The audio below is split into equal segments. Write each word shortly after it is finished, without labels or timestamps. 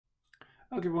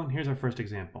Okay, everyone, here's our first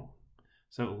example.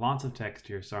 So lots of text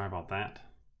here, sorry about that.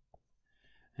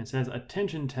 It says a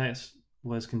tension test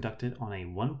was conducted on a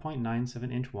 1.97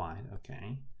 inch wide,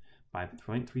 okay, by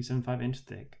 0.375 inch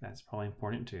thick, that's probably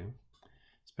important too,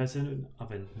 specimen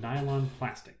of a nylon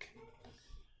plastic.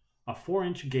 A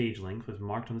 4-inch gauge length was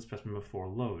marked on the specimen before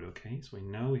load, okay, so we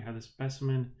know we have the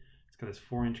specimen, it's got this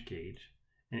 4-inch gauge,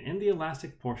 and in the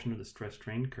elastic portion of the stress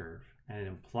strain curve, at an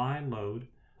implied load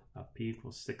of P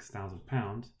equals 6,000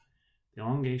 pounds, the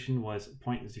elongation was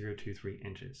 0.023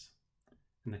 inches.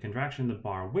 And the contraction of the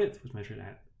bar width was measured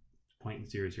at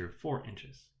 0.004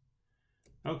 inches.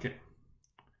 Okay,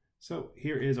 so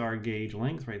here is our gauge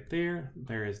length right there.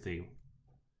 There is the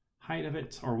height of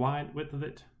it, or width of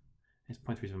it. It's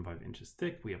 0.375 inches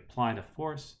thick. We applied a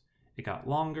force. It got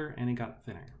longer and it got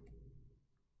thinner.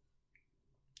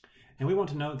 And we want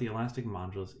to know the elastic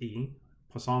modulus E,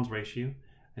 Poisson's ratio,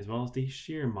 as well as the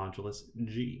shear modulus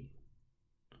G.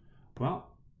 Well,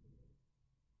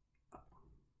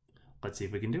 let's see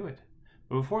if we can do it.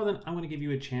 But before then, I'm going to give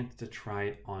you a chance to try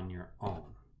it on your own.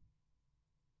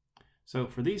 So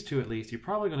for these two at least, you're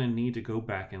probably going to need to go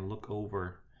back and look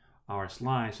over our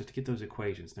slides just to get those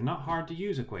equations. They're not hard to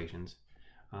use equations,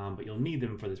 but you'll need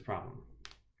them for this problem.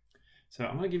 So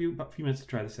I'm going to give you about a few minutes to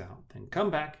try this out, then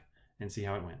come back and see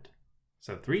how it went.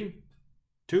 So 3,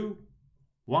 2,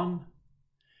 1,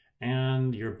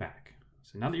 and you're back.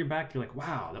 So now that you're back, you're like,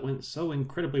 wow, that went so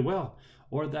incredibly well.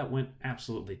 Or that went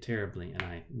absolutely terribly, and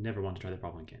I never want to try that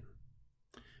problem again.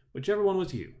 Whichever one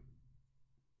was you.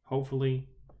 Hopefully,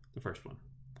 the first one.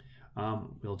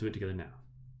 We'll do it together now.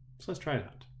 So let's try it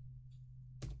out.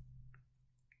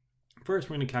 First,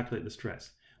 we're going to calculate the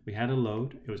stress. We had a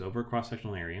load. It was over a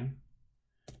cross-sectional area.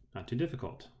 Not too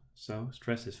difficult. So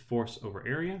stress is force over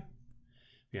area.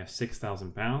 We have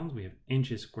 6,000 pounds. We have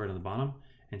inches squared on the bottom.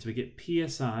 And so we get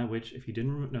PSI, which, if you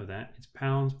didn't know that, it's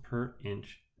pounds per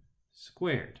inch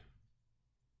squared.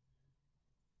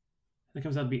 That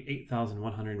comes out to be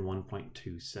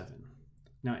 8,101.27.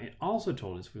 Now, it also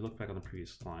told us, if we look back on the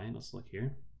previous slide, let's look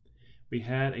here, we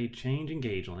had a change in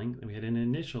gauge length, and we had an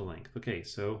initial length. Okay,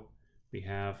 so we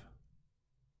have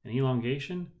an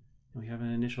elongation, and we have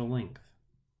an initial length.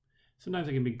 Sometimes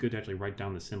it can be good to actually write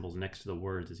down the symbols next to the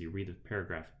words as you read the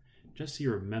paragraph, just so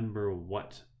you remember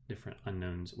what different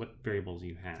unknowns, what variables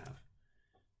you have,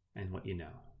 and what you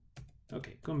know.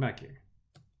 Okay, going back here.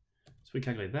 So we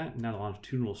calculate that. Now the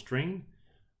longitudinal strain.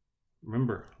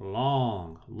 Remember,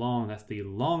 long, that's the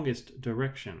longest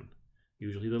direction.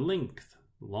 Usually the length,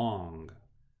 long.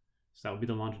 So that would be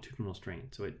the longitudinal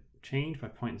strain. So it changed by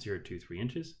 0.023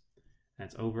 inches.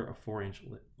 That's over a 4-inch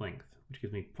length, which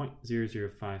gives me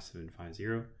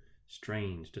 0.005750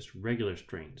 strains, just regular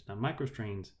strains. Now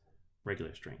microstrains,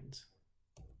 regular strains.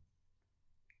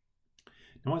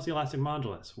 Now what's the elastic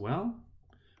modulus? Well,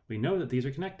 we know that these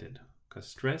are connected because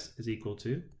stress is equal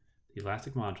to the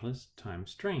elastic modulus times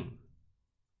strain.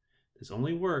 This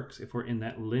only works if we're in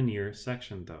that linear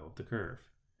section though of the curve.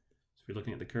 So if you're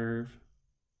looking at the curve,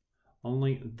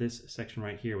 only this section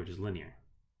right here, which is linear.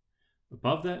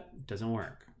 Above that, it doesn't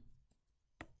work.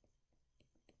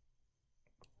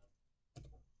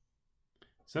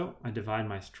 So I divide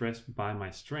my stress by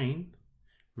my strain.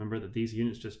 Remember that these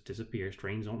units just disappear,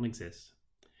 strains don't exist.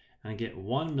 And I get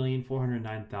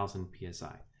 1,409,000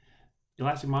 psi.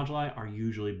 Elastic moduli are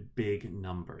usually big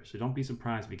numbers, so don't be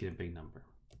surprised if you get a big number.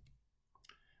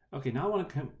 Okay, now I want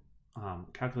to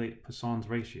calculate Poisson's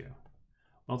ratio.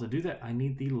 Well, to do that, I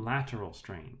need the lateral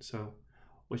strain. So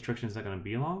which direction is that going to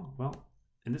be along? Well,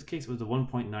 in this case, it was the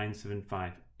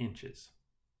 1.975 inches.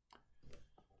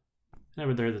 And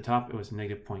over there at the top, it was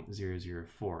negative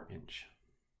 0.004 inch.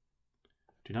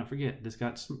 Do not forget, this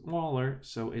got smaller,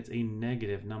 so it's a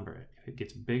negative number. If it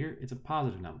gets bigger, it's a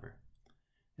positive number.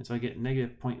 And so I get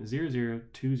negative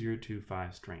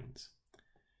 0.002025 strains.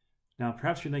 Now,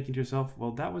 perhaps you're thinking to yourself,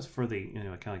 well, that was for the, kind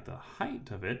of like the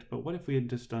height of it, but what if we had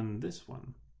just done this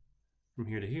one from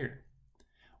here to here?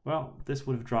 Well, this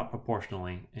would have dropped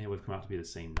proportionally, and it would have come out to be the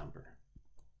same number.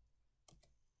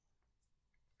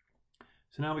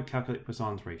 So now we calculate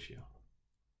Poisson's ratio.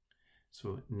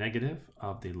 So negative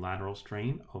of the lateral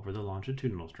strain over the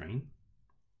longitudinal strain.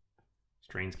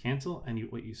 Strains cancel, and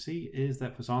what you see is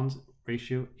that Poisson's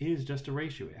ratio is just a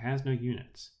ratio. It has no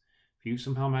units. If you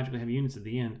somehow magically have units at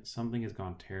the end, something has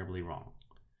gone terribly wrong.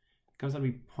 It comes out to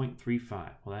be 0.35.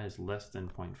 Well, that is less than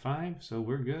 0.5, so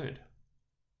we're good.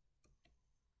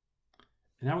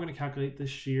 And now we're going to calculate the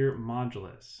shear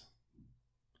modulus.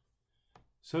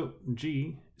 So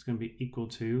G is going to be equal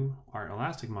to our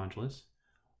elastic modulus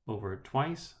over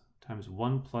twice times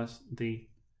 1 plus the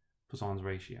Poisson's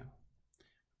ratio.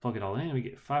 Plug it all in, and we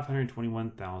get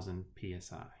 521,000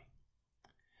 psi.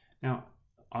 Now,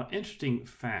 an interesting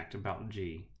fact about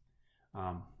G,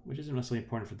 which isn't necessarily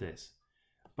important for this,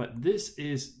 but this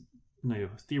is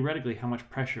theoretically how much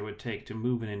pressure it would take to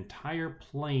move an entire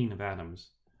plane of atoms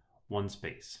one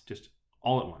space, just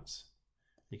all at once.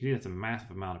 You can see that's a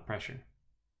massive amount of pressure.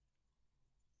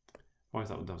 I always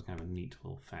thought that was kind of a neat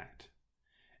little fact.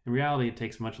 In reality, it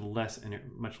takes much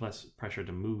less pressure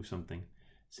to move something,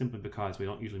 simply because we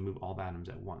don't usually move all the atoms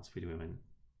at once. We do them in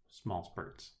small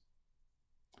spurts.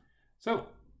 So,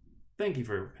 thank you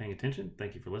for paying attention.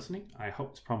 Thank you for listening. I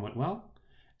hope this problem went well.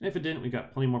 And if it didn't, we've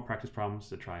got plenty more practice problems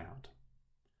to try out.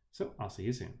 So, I'll see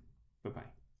you soon.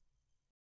 Bye-bye.